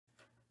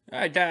All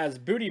right, guys.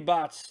 Booty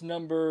Bots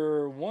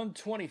number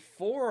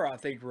 124, I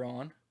think we're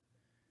on.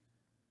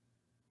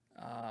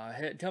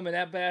 Tell me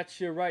that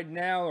batch right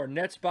now. Our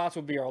next bots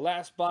will be our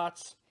last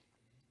bots.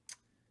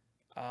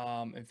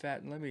 In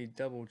fact, let me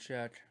double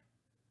check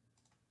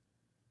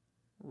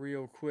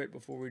real quick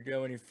before we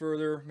go any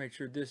further. Make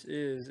sure this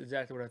is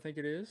exactly what I think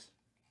it is.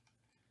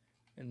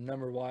 And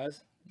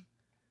number-wise.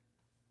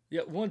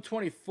 Yep,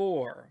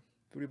 124.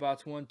 Booty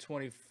Bots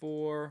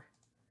 124.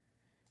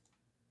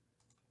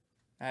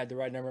 I had the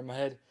right number in my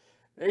head.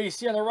 There you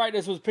see on the right,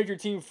 this was pick your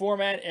team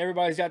format.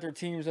 Everybody's got their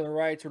teams on the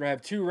right. So we're going to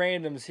have two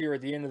randoms here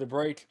at the end of the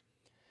break.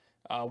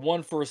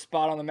 One for a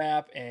spot on the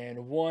map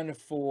and one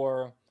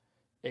for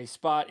a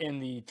spot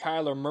in the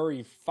Kyler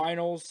Murray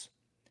finals.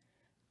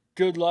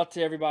 Good luck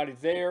to everybody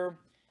there.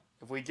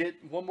 If we get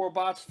one more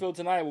box filled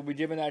tonight, we'll be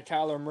giving that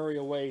Kyler Murray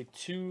away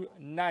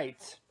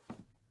tonight.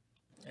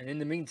 And in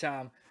the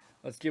meantime,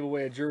 let's give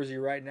away a jersey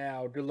right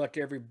now. Good luck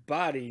to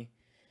everybody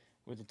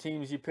with the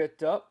teams you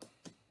picked up.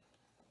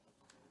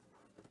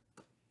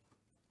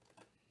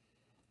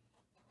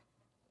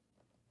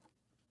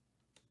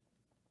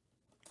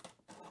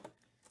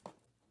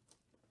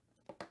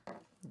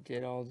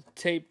 Get all the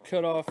tape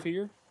cut off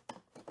here.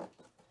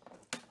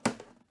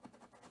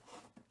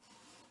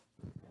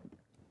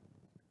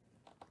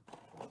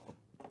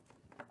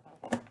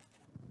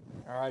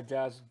 All right,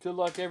 guys. Good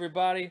luck,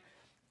 everybody.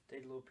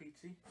 Take a little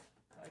pizza.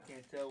 I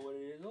can't tell what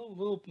it is.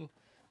 Oh,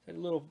 a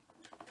little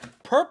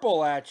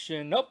purple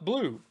action. Nope,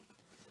 blue.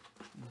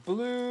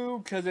 Blue,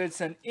 because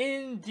it's an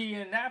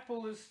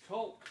Indianapolis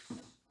Colts.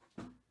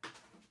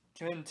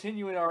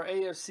 Continuing our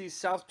AFC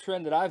South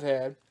trend that I've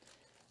had.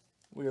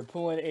 We are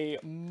pulling a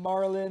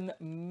Marlon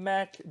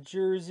Mack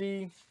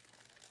jersey.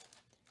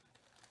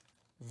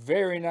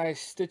 Very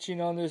nice stitching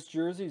on this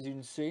jersey, as you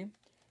can see.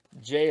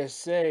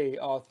 JSA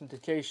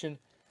authentication.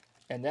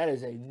 And that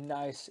is a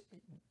nice,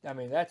 I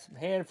mean, that's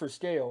hand for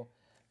scale.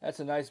 That's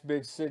a nice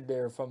big sig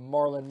there from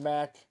Marlon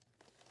Mack.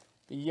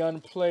 The young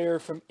player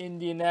from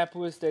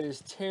Indianapolis that is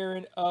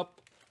tearing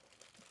up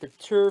the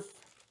turf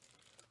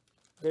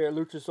there at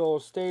Lucas Oil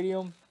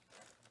Stadium.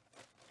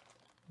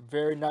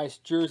 Very nice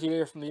jersey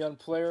there from the young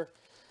player.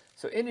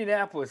 So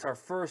Indianapolis, our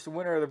first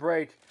winner of the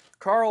break,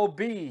 Carl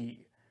B.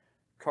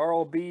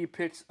 Carl B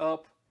picks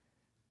up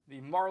the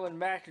Marlon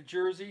Mack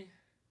jersey.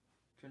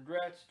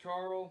 Congrats,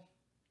 Carl.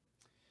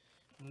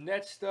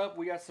 Next up,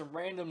 we got some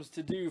randoms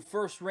to do.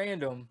 First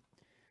random,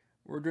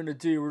 we're going to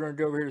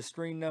go over here to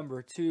screen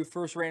number 2.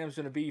 First random is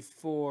going to be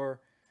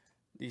for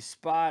the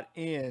spot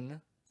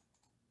in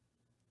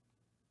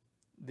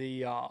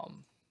the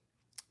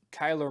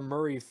Kyler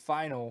Murray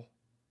final.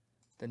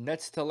 The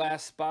next to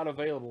last spot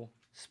available.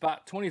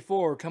 Spot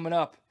 24 coming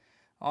up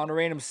on the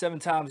random 7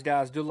 times,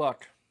 guys. Good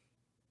luck.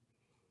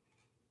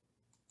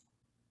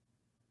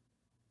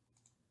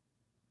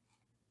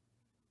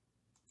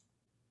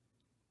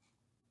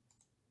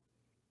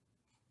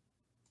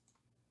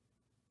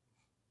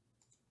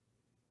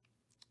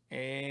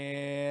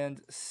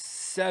 And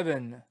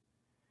 7.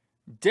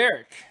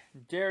 Derek.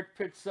 Derek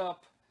picks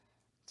up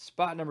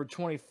spot number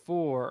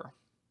 24.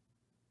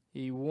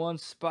 He one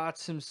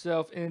spots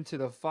himself into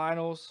the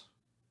finals.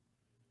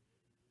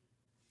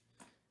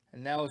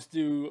 And now let's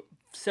do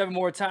 7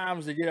 more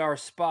times to get our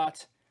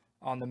spot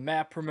on the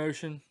map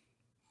promotion.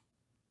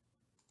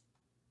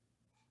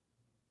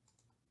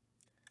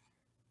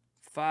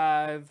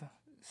 5,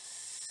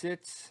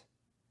 6,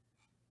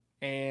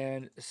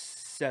 and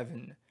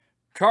 7.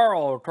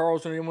 Carl's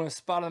going to win a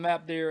spot on the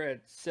map there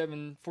at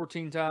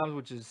 14 times,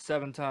 which is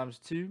 7 times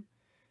 2.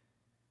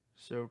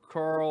 So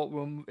Carl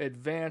will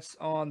advance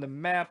on the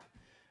map.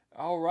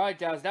 All right,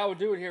 guys, that will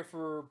do it here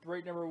for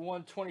break number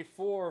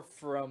 124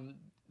 from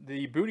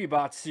the Booty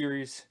Bot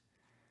series.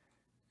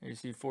 You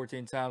see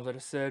 14 times, like I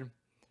said.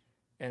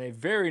 And a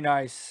very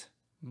nice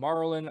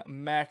Marlon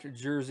Mack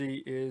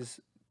jersey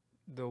is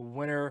the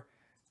winner,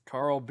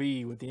 Carl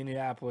B. with the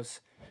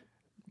Indianapolis.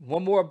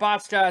 One more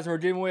bots, guys, and we're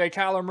giving away a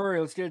Kyler Murray.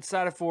 Let's get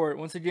excited for it.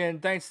 Once again,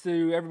 thanks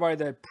to everybody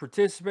that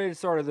participated.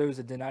 Sorry to those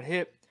that did not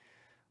hit.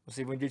 We'll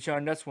see if we can get you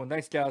on the next one.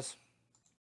 Thanks, guys.